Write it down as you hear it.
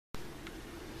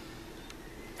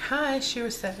Hi,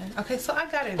 Shira7. Okay, so I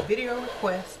got a video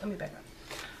request. Let me back up.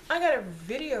 I got a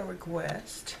video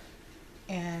request,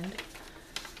 and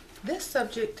this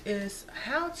subject is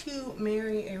how to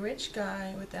marry a rich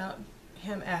guy without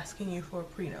him asking you for a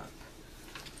prenup.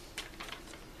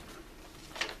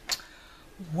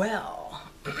 Well,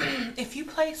 if you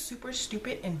play super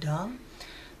stupid and dumb,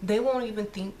 they won't even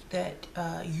think that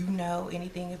you know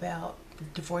anything about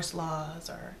divorce laws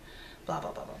or blah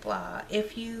blah blah blah blah.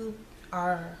 If you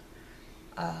are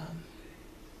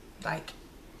like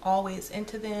always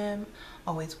into them,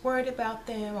 always worried about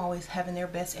them, always having their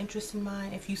best interest in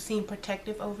mind, if you seem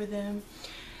protective over them,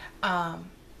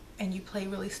 and you play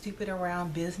really stupid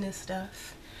around business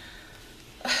stuff,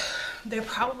 they're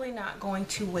probably not going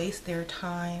to waste their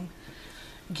time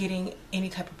getting any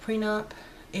type of prenup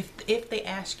if they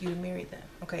ask you to marry them.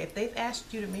 Okay, if they've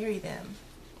asked you to marry them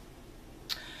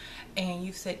and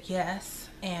you've said yes,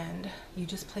 and you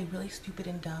just play really stupid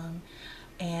and dumb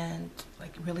and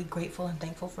like really grateful and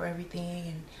thankful for everything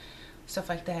and stuff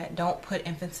like that, don't put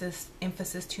emphasis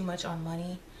too much on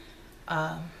money,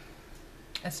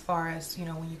 as far as, you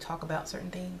know, when you talk about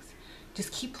certain things.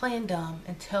 Just keep playing dumb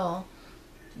until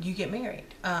you get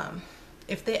married.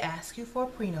 If they ask you for a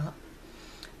prenup,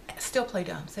 still play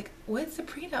dumb. It's like, what's the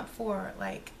prenup for?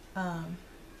 Like,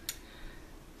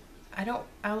 I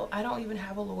don't even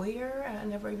have a lawyer. I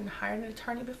never even hired an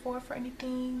attorney before for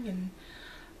anything, and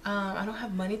I don't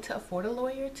have money to afford a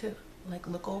lawyer to like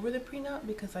look over the prenup,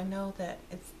 because I know that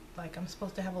it's like I'm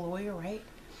supposed to have a lawyer, right?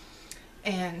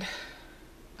 And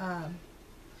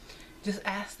just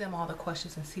ask them all the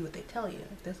questions and see what they tell you.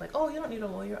 If there's like, oh, you don't need a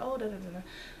lawyer, oh, da da da da.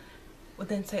 Well,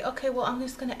 then say, okay, well, I'm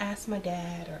just gonna ask my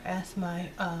dad or ask my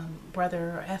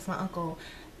brother or ask my uncle.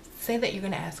 Say that you're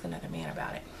gonna ask another man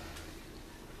about it.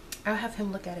 I'll have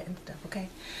him look at it and stuff, okay?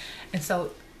 And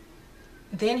so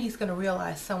then he's gonna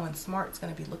realize someone smart's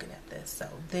gonna be looking at this. So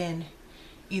then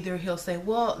either he'll say,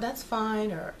 well, that's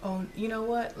fine, or, oh, you know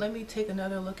what, let me take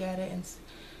another look at it, and,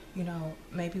 you know,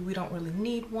 maybe we don't really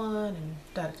need one, and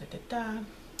da da da da da.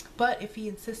 But if he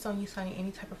insists on you signing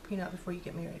any type of prenup before you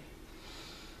get married,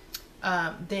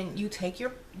 then you take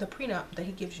the prenup that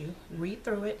he gives you, read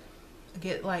through it,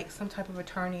 get like some type of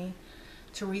attorney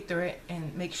to read through it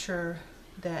and make sure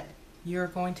that you're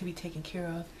going to be taken care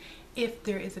of if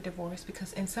there is a divorce,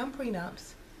 because in some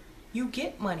prenups you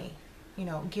get money, you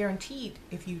know, guaranteed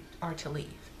if you are to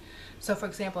leave. So for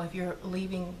example, if you're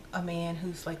leaving a man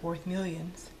who's like worth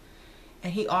millions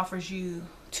and he offers you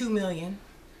 2 million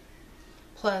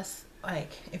plus,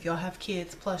 like, if y'all have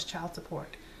kids, plus child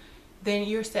support, then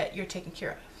you're set, you're taken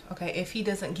care of. Okay, if he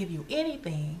doesn't give you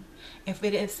anything, if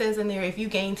it says in there, if you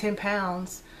gain 10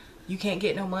 pounds you can't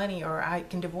get no money, or I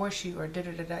can divorce you, or da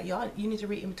da da da, y'all, you need to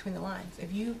read in between the lines.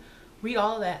 If you read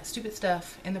all of that stupid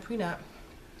stuff in the prenup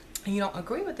and you don't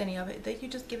agree with any of it, then you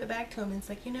just give it back to him and it's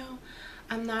like, you know,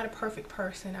 I'm not a perfect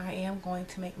person, I am going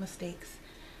to make mistakes,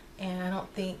 and I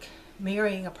don't think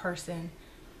marrying a person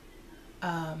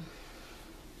and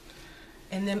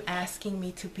them asking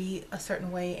me to be a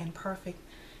certain way and perfect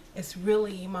is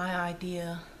really my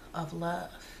idea of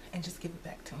love. And just give it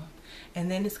back to him,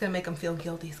 and then it's gonna make him feel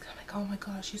guilty. He's gonna be like, oh my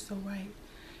gosh, she's so right.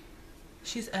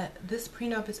 She's at this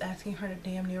prenup is asking her to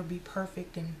damn near be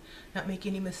perfect and not make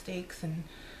any mistakes, and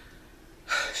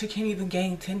she can't even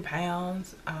gain 10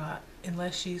 pounds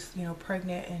unless she's, you know,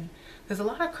 pregnant. And there's a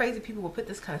lot of crazy people will put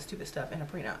this kind of stupid stuff in a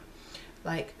prenup,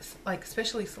 like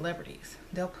especially celebrities.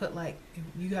 They'll put like,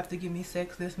 you have to give me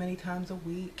sex this many times a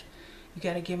week, you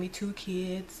got to give me 2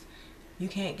 kids, you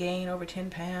can't gain over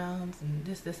 10 pounds, and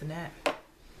this and that.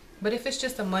 But if it's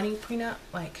just a money prenup,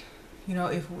 like, you know,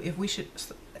 if we should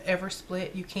ever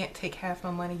split, you can't take half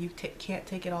my money, you can't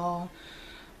take it all,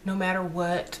 no matter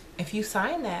what. If you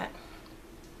sign that,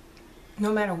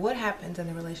 no matter what happens in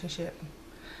the relationship,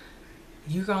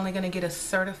 you're only going to get a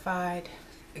certified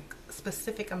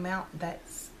specific amount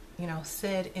that's, you know,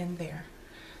 said in there.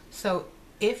 So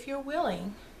if you're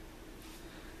willing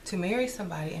to marry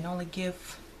somebody and only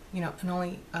give, you know, and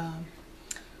only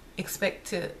expect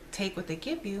to take what they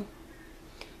give you,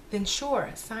 then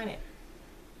sure, sign it.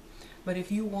 But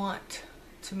if you want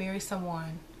to marry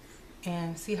someone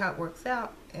and see how it works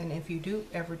out, and if you do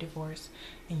ever divorce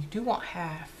and you do want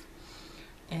half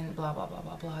and blah blah blah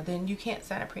blah blah, then you can't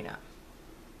sign a prenup.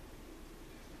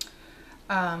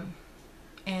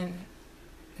 And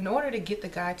in order to get the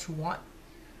guy to want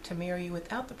to marry you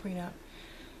without the prenup,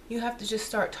 you have to just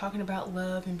start talking about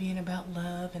love and being about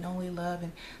love and only love,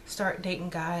 and start dating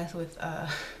guys with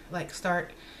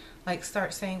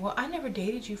start saying, well, I never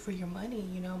dated you for your money,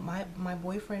 you know, my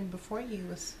boyfriend before you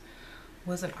was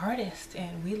was an artist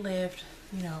and we lived,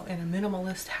 you know, in a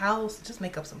minimalist house. Just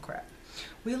make up some crap.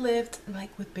 We lived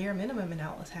like with bare minimum and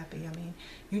I was happy. I mean,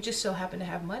 you just so happen to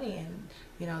have money, and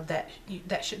you know that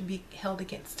shouldn't be held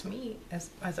against me as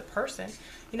a person.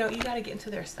 You know, you got to get into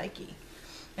their psyche.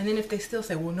 And then if they still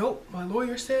say, well, nope, my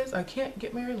lawyer says I can't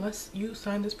get married unless you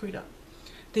sign this prenup,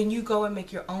 then you go and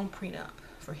make your own prenup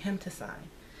for him to sign.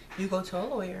 You go to a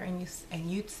lawyer and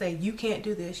you say, you can't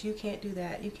do this, you can't do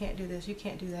that, you can't do this, you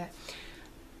can't do that.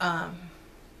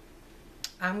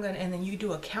 And then you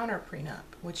do a counter prenup,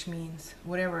 which means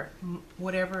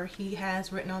whatever he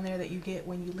has written on there that you get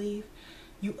when you leave,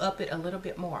 you up it a little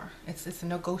bit more. It's a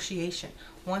negotiation.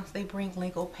 Once they bring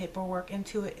legal paperwork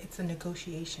into it, it's a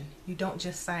negotiation. You don't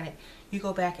just sign it. You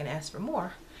go back and ask for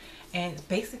more. And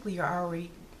basically you're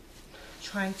already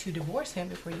trying to divorce him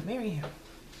before you marry him.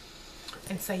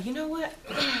 And say, you know what?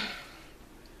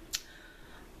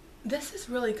 This has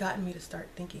really gotten me to start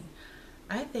thinking.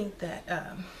 I think that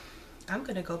I'm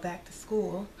going to go back to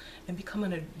school and become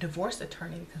a divorce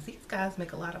attorney, because these guys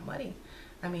make a lot of money.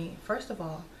 I mean, first of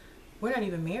all, we're not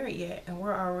even married yet and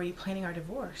we're already planning our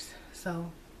divorce.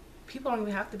 So people don't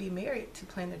even have to be married to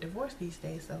plan their divorce these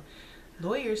days. So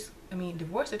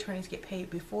divorce attorneys get paid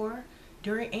before,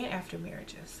 during, and after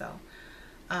marriages. So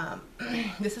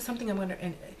this is something I'm going to,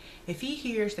 and if he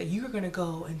hears that you're going to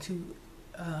go into,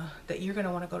 that you're going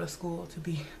to want to go to school to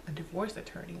be a divorce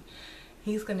attorney,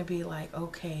 he's going to be like,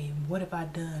 okay, what have I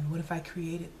done? What if I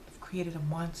created a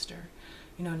monster?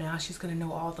 You know, now she's going to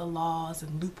know all the laws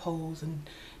and loopholes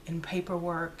and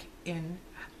paperwork and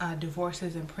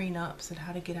divorces and prenups and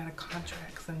how to get out of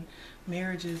contracts and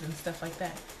marriages and stuff like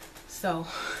that. So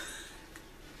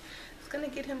it's going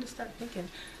to get him to start thinking,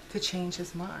 to change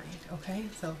his mind. Okay,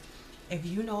 so if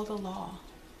you know the law,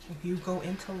 if you go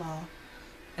into law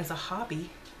as a hobby,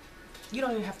 you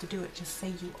don't even have to do it. Just say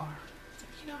you are.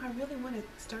 You know, I really want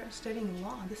to start studying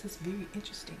law. This is very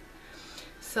interesting.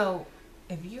 So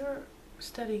if you're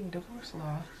studying divorce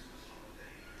law,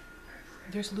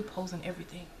 there's loopholes in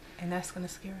everything, and that's going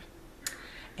to scare him.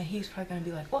 And he's probably going to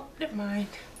be like, well, never mind.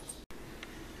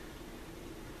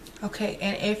 Okay,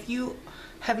 and if you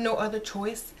have no other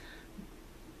choice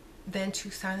than to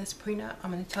sign this prenup,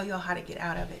 I'm going to tell y'all how to get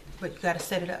out of it, but you got to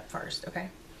set it up first. Okay,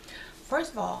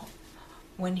 first of all,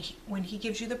 when he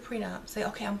gives you the prenup, say,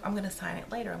 okay, I'm going to sign it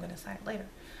later. I'm going to sign it later.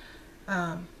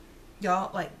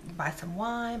 Y'all, like, buy some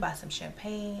wine, buy some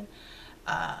champagne,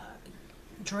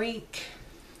 drink,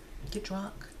 get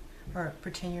drunk, or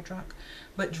pretend you're drunk,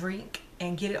 but drink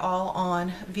and get it all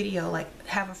on video. Like,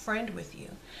 have a friend with you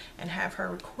and have her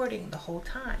recording the whole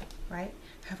time, right?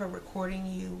 Have her recording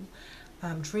you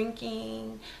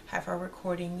drinking, have her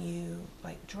recording you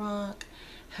like drunk,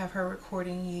 have her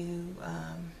recording you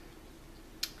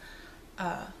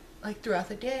like throughout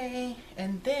the day.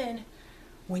 And then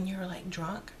when you're like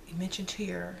drunk, you mention to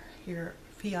your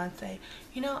fiance,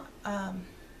 you know,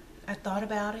 I thought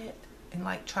about it, and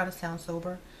like try to sound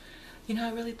sober. You know,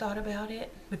 I really thought about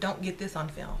it, but don't get this on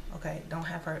film, okay? Don't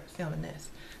have her filming this.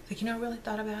 Like, you know, I really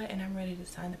thought about it and I'm ready to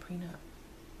sign the prenup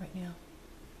right now.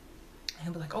 And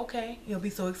he'll be like, okay. You'll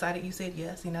be so excited you said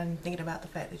yes. You're not even thinking about the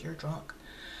fact that you're drunk.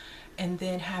 And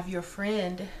then have your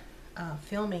friend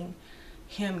filming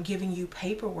him giving you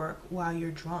paperwork while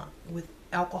you're drunk with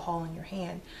alcohol in your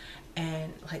hand,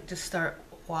 and like just start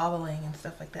wobbling and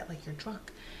stuff like that, like you're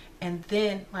drunk. And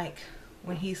then like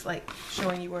when he's like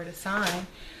showing you where to sign,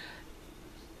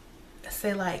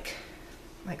 say like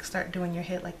start doing your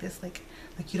head like this, like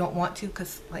you don't want to,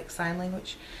 because like sign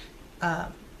language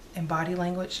and body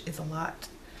language is a lot.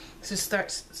 So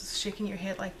start shaking your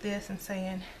head like this and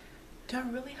saying, do I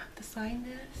really have to sign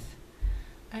this?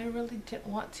 I really didn't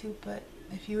want to, but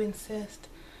if you insist,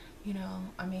 you know,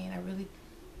 I mean, I really,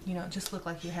 you know, just look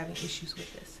like you're having issues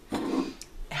with this.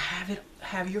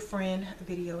 Have your friend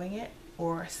videoing it,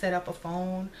 or set up a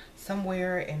phone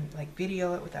somewhere and like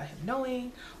video it without him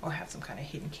knowing, or have some kind of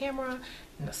hidden camera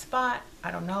in the spot.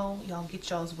 I don't know. Y'all get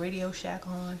y'all's Radio Shack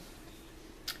on.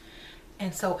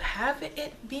 And so have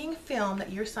it being filmed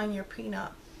that you're signing your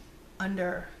prenup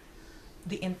under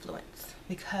the influence,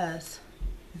 because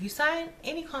if you sign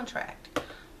any contract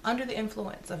under the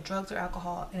influence of drugs or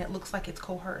alcohol and it looks like it's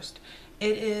coerced,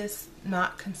 it is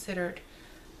not considered,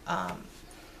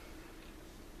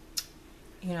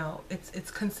 you know, it's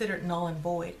considered null and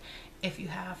void if you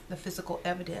have the physical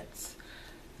evidence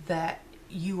that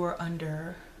you were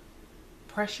under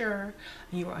pressure,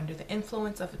 you were under the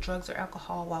influence of drugs or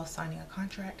alcohol while signing a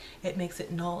contract. It makes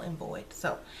it null and void.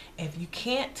 So if you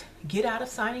can't get out of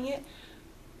signing it,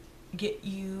 get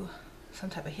you some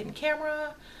type of hidden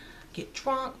camera, get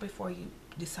drunk before you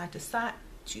decide to sign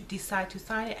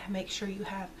it, and make sure you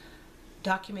have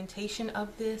documentation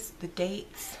of this, the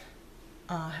dates,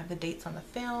 have the dates on the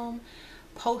film,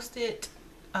 post it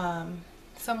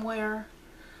somewhere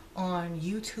on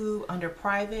YouTube under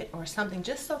private or something,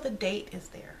 just so the date is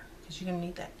there, because you're gonna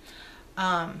need that.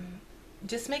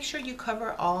 Just make sure you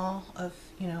cover all of,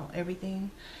 you know,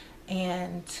 everything.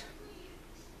 And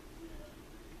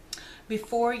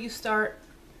before he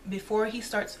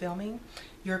starts filming,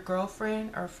 your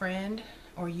girlfriend or friend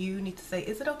or you need to say,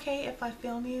 is it okay if I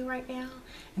film you right now?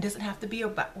 It doesn't have to be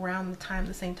around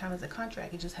the same time as the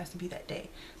contract. It just has to be that day.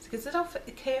 So is it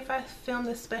okay if I film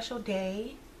this special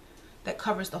day that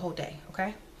covers the whole day?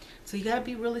 Okay, so you got to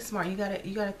be really smart. You got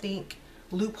to think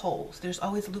loopholes. There's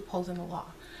always loopholes in the law.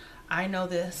 I know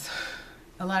this.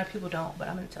 A lot of people don't, but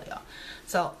I'm going to tell y'all.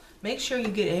 So make sure you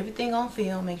get everything on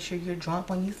film. Make sure you're drunk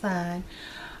when you sign.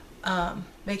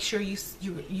 Make sure you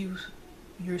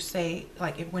say,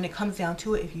 like, when it comes down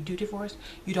to it, if you do divorce,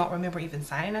 you don't remember even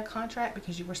signing a contract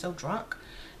because you were so drunk.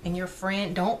 And your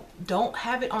friend, don't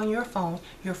have it on your phone.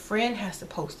 Your friend has to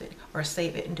post it or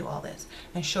save it and do all this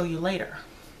and show you later.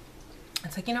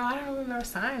 It's like, you know, I don't remember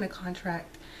signing a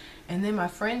contract. And then my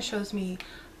friend shows me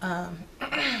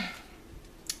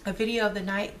a video of the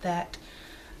night that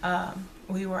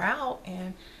we were out,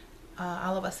 and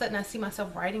all of a sudden I see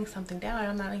myself writing something down, and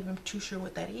I'm not even too sure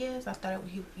what that is. I thought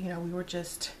you know, we were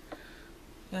just,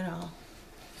 you know,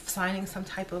 signing some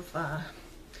type of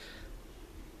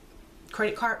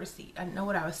credit card receipt. I didn't know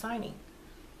what I was signing.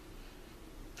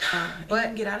 But you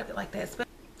can get out of it like that. But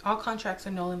all contracts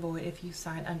are null and void if you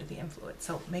sign under the influence.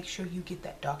 So make sure you get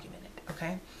that documented,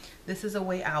 okay? This is a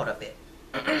way out of it.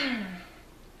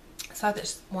 So I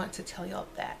just want to tell y'all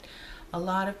that. A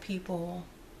lot of people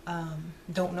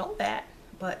don't know that,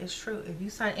 but it's true. If you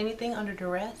sign anything under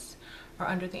duress or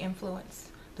under the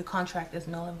influence, the contract is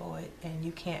null and void, and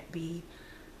you can't be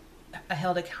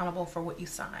held accountable for what you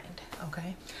signed,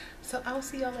 okay? So I will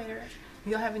see y'all later.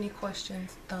 If y'all have any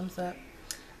questions, thumbs up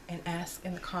and ask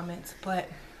in the comments. But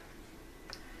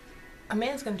a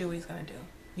man's gonna do what he's gonna do.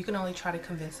 You can only try to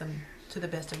convince him to the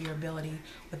best of your ability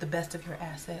with the best of your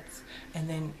assets, and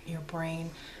then your brain,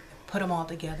 put them all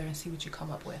together and see what you come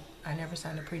up with. I never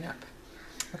signed a prenup.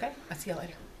 Okay, I'll see y'all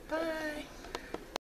later. Bye.